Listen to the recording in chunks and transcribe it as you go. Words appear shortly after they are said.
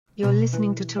You're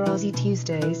listening to Tarazi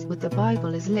Tuesdays with the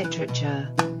Bible as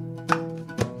Literature.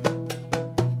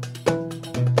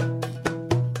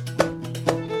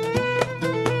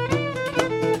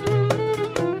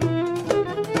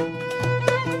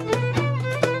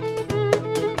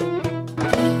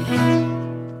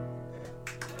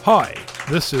 Hi,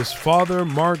 this is Father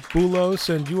Mark Boulos,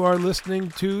 and you are listening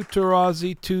to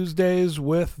Tarazi Tuesdays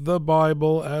with the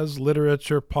Bible as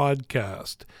Literature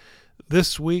podcast.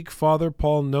 This week, Father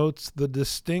Paul notes the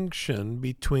distinction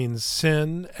between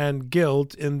sin and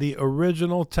guilt in the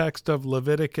original text of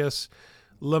Leviticus,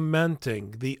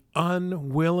 lamenting the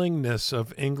unwillingness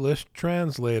of English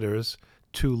translators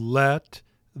to let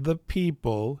the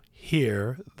people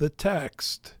hear the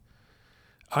text.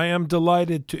 I am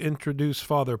delighted to introduce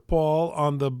Father Paul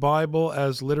on the Bible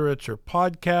as Literature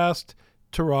podcast,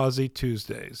 Tarazi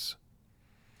Tuesdays.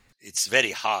 It's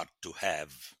very hard to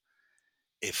have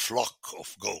a flock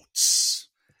of goats.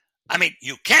 I mean,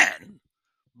 you can,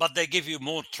 but they give you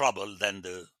more trouble than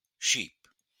the sheep.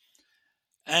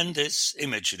 And this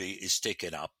imagery is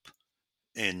taken up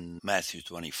in Matthew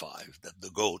 25, that the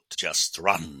goat just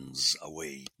runs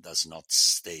away, does not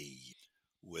stay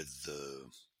with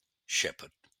the shepherd.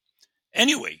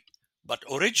 Anyway, but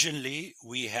originally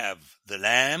we have the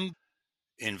lamb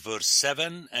in verse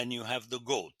 7, and you have the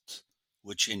goat,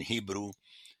 which in Hebrew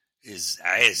is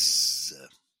az.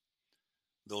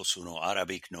 Those who know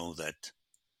Arabic know that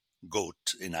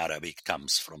goat in Arabic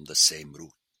comes from the same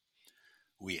root.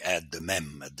 We add the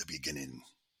mem at the beginning,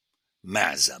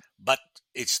 maza, but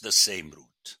it's the same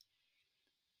root.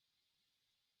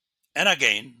 And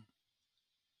again,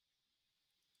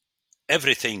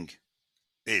 everything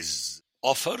is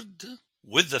offered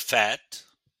with the fat.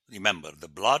 Remember, the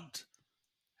blood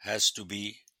has to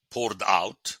be poured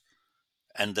out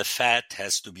and the fat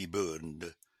has to be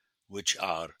burned, which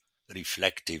are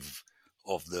reflective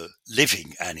of the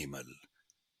living animal,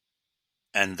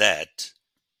 and that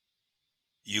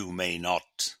you may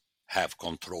not have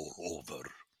control over.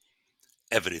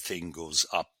 Everything goes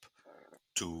up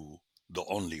to the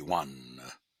only one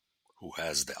who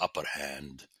has the upper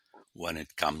hand when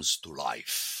it comes to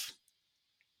life.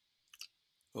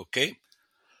 Okay?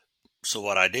 So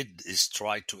what I did is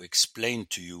try to explain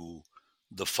to you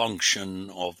the function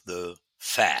of the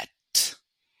fat.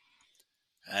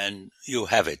 And you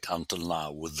have it until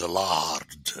now with the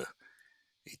lard.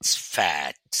 It's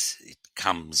fat. It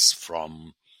comes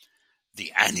from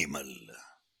the animal.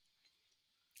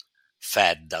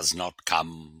 Fat does not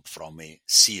come from a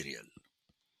cereal.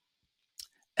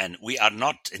 And we are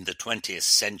not in the 20th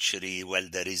century, well,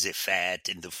 there is a fat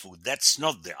in the food. That's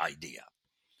not the idea.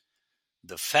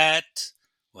 The fat,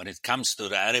 when it comes to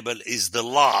the animal, is the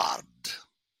lard.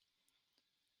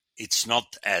 It's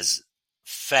not as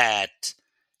fat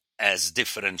as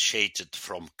differentiated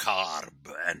from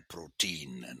carb and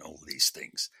protein and all these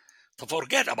things. So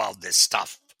forget about this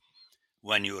stuff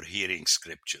when you're hearing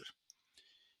scripture.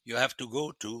 You have to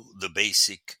go to the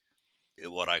basic,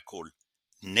 what I call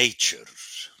nature.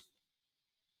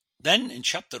 Then in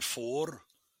chapter 4,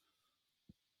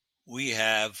 we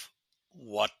have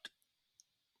what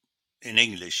in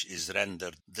English is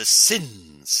rendered the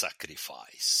sin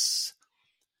sacrifice,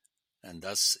 and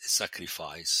thus a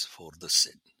sacrifice for the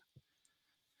sin.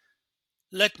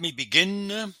 Let me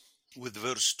begin with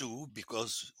verse 2,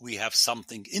 because we have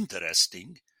something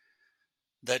interesting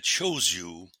that shows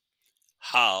you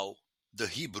how the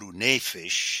Hebrew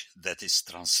nephesh, that is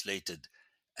translated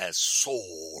as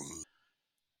soul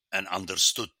and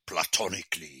understood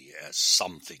platonically as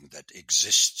something that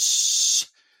exists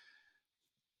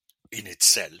in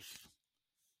itself,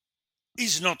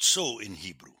 is not so in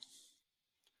Hebrew.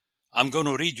 I'm going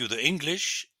to read you the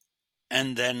English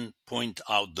and then point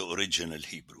out the original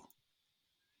Hebrew.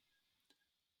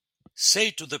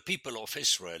 Say to the people of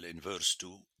Israel in verse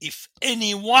 2, if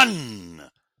anyone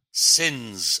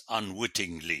sins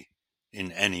unwittingly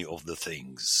in any of the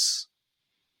things.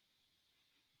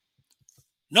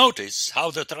 Notice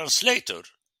how the translator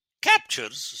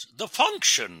captures the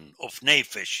function of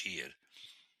nephesh here.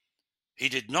 He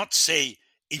did not say,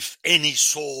 if any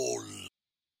soul.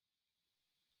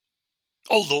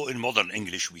 Although in modern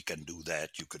English we can do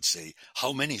that. You could say,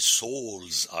 how many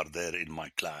souls are there in my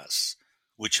class?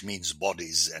 Which means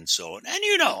bodies and so on. And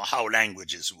you know how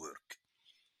languages work.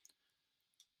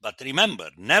 But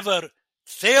remember, never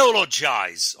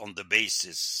theologize on the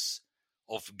basis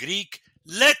of Greek,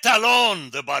 let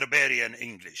alone the barbarian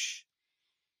English.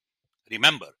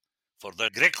 Remember, for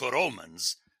the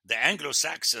Greco-Romans, the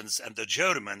Anglo-Saxons and the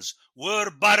Germans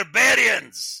were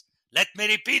barbarians. Let me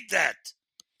repeat that.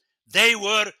 They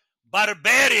were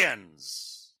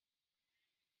barbarians.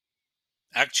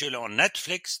 Actually, on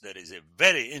Netflix, there is a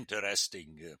very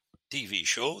interesting TV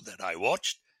show that I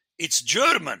watched. It's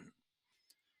German.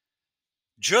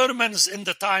 Germans in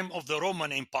the time of the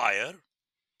Roman Empire,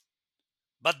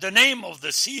 but the name of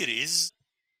the series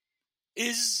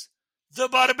is The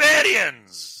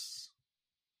Barbarians.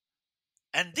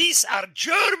 And these are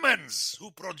Germans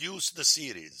who produce the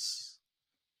series.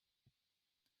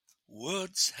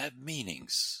 Words have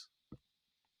meanings.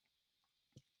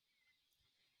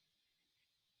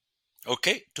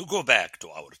 Okay, to go back to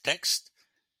our text,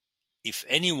 if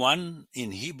anyone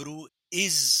in Hebrew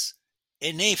is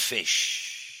a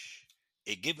nephesh,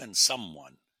 a given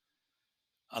someone,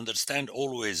 understand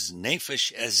always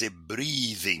nephesh as a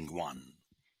breathing one,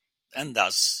 and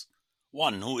thus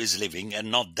one who is living and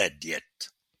not dead yet,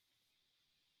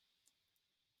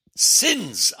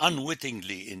 sins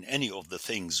unwittingly in any of the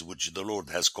things which the Lord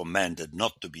has commanded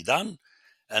not to be done,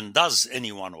 and does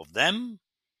any one of them,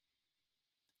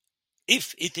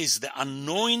 if it is the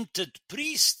anointed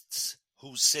priests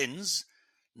who sins,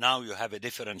 now you have a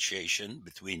differentiation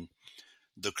between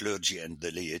the clergy and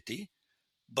the laity.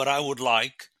 But I would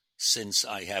like, since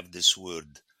I have this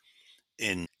word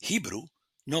in Hebrew,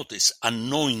 notice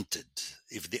anointed.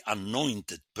 If the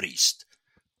anointed priest,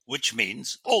 which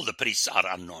means all the priests are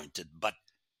anointed, but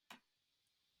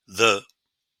the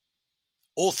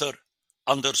author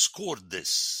underscored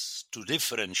this to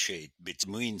differentiate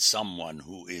between someone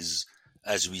who is,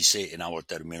 as we say in our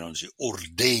terminology,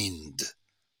 ordained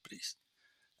priest,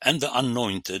 and the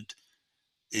anointed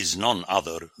is none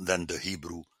other than the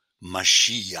Hebrew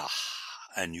Mashiach.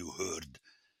 And you heard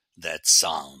that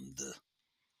sound,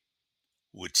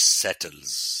 which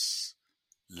settles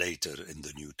later in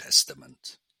the New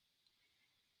Testament.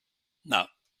 Now,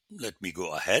 let me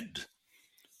go ahead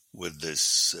with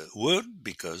this word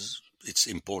because it's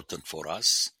important for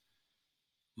us.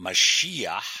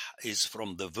 Mashiach is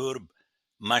from the verb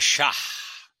mashah,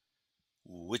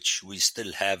 which we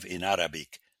still have in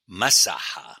Arabic,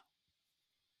 masaha.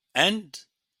 And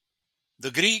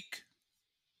the Greek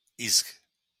is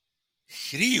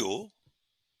chrio,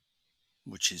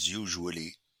 which is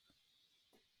usually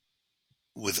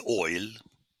with oil,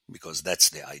 because that's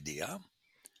the idea.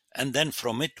 And then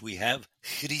from it we have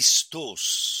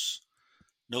Christos.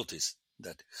 Notice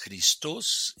that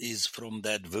Christos is from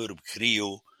that verb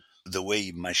chrio, the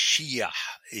way Mashiach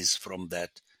is from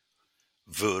that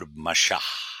verb mashah.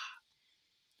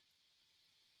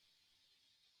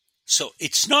 So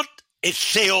it's not a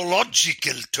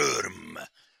theological term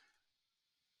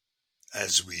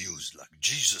as we use, like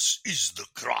Jesus is the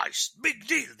Christ. Big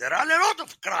deal. There are a lot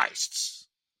of Christs.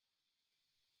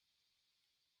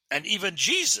 And even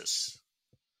Jesus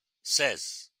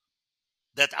says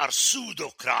that are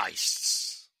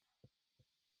pseudo-Christs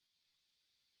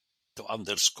to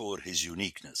underscore his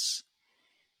uniqueness.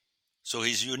 So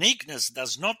his uniqueness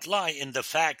does not lie in the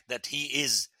fact that he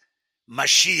is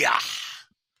Mashiach,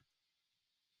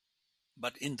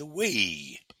 but in the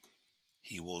way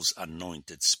he was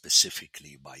anointed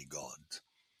specifically by God.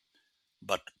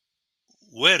 But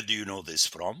where do you know this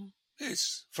from?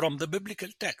 It's from the biblical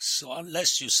text. So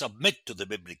unless you submit to the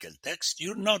biblical text,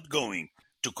 you're not going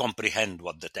to comprehend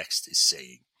what the text is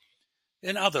saying.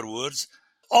 In other words,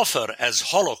 offer as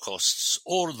holocausts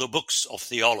all the books of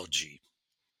theology,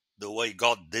 the way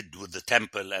God did with the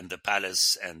temple and the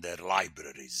palace and their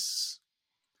libraries.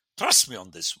 Trust me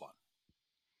on this one.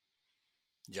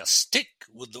 Just stick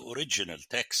with the original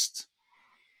text.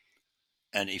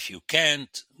 And if you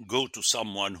can't, go to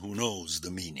someone who knows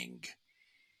the meaning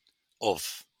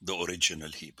of the original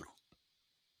Hebrew.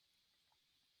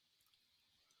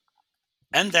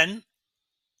 And then,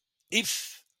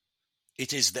 if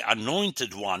it is the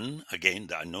anointed one, again,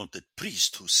 the anointed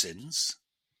priest who sins,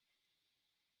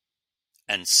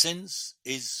 and sins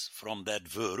is from that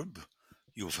verb,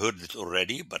 you've heard it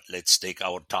already, but let's take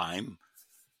our time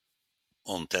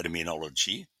on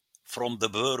terminology, from the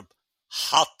verb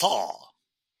hata,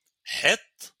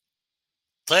 het,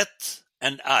 tet,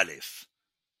 and alif.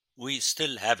 We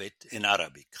still have it in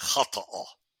Arabic, khata'a.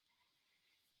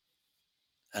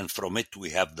 And from it we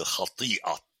have the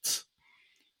khati'at,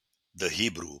 the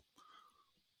Hebrew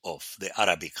of the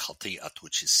Arabic khati'at,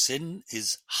 which is sin,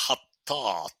 is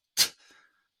hattat.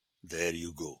 There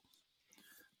you go.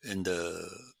 In the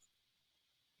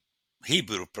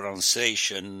Hebrew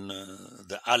pronunciation,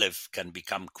 the aleph can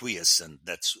become quiescent.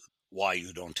 That's why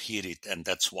you don't hear it, and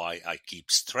that's why I keep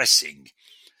stressing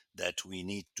that we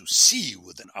need to see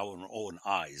with our own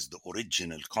eyes the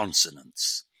original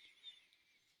consonants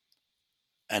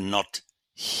and not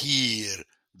hear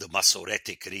the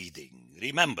Masoretic reading.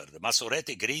 Remember, the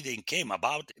Masoretic reading came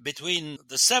about between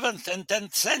the 7th and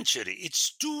 10th century.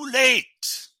 It's too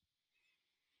late.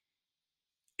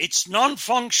 It's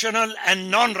non-functional and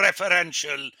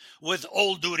non-referential, with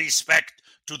all due respect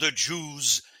to the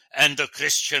Jews and the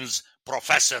Christians,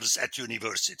 professors at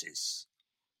universities.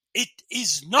 It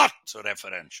is not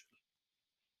referential.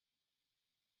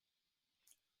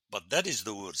 But that is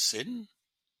the word sin,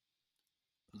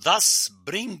 thus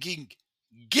bringing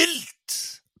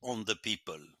guilt on the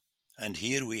people. And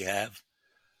here we have,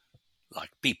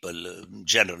 like people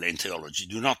generally in theology,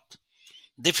 do not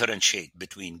differentiate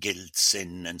between guilt,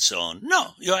 sin, and so on.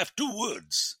 No, you have two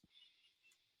words.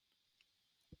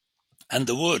 And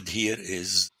the word here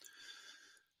is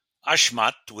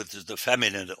ashmat, which is the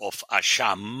feminine of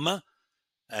asham,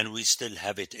 and we still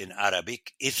have it in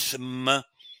Arabic, ithm.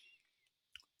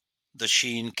 The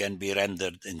sheen can be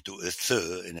rendered into a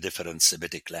th in different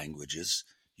Semitic languages.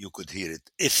 You could hear it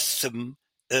ithm,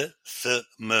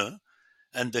 th-m,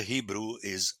 and the Hebrew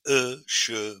is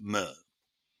sh-m.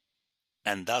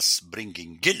 And thus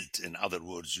bringing guilt. In other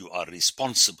words, you are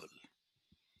responsible.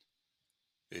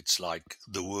 It's like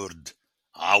the word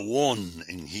awon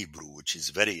in Hebrew, which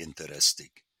is very interesting.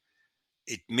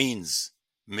 It means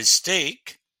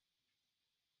mistake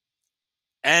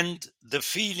and the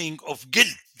feeling of guilt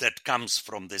that comes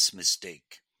from this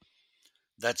mistake.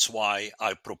 That's why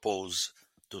I propose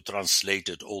to translate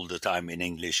it all the time in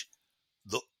English,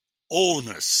 the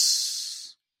onus.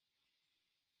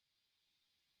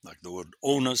 Like the word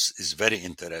onus is very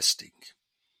interesting.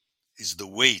 Is the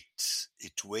weight.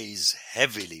 It weighs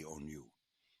heavily on you.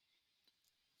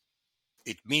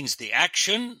 It means the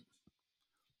action,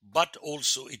 but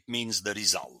also it means the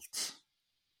result.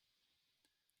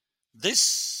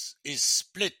 This is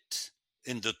split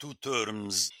in the two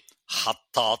terms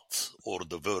hatat, or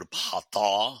the verb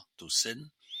hata, to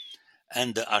sin,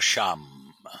 and the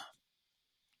asham.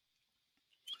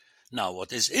 Now,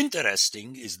 what is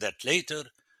interesting is that later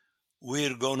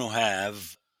we're going to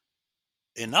have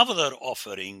another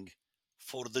offering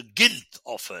for the guilt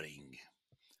offering.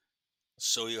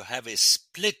 So you have a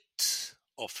split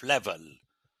of level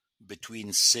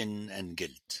between sin and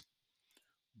guilt.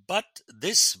 But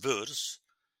this verse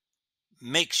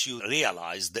makes you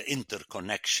realize the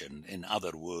interconnection. In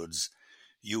other words,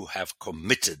 you have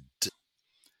committed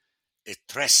a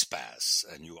trespass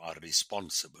and you are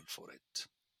responsible for it.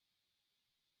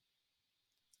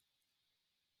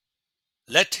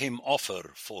 Let him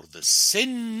offer for the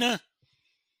sin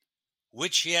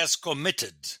which he has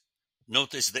committed.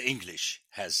 Notice the English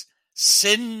has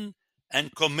sin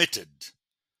and committed.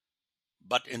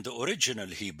 But in the original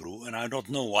Hebrew, and I don't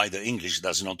know why the English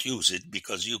does not use it,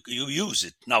 because you use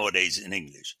it nowadays in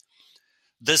English.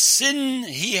 The sin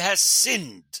he has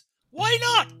sinned. Why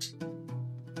not?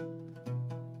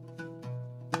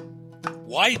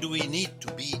 Why do we need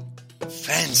to be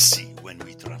fancy when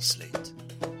we translate?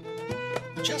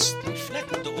 Just reflect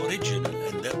the original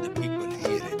and let the people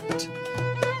hear it.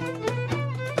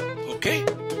 Okay?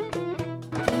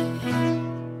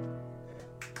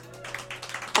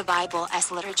 The Bible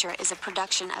as Literature is a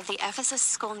production of the Ephesus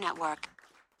School Network.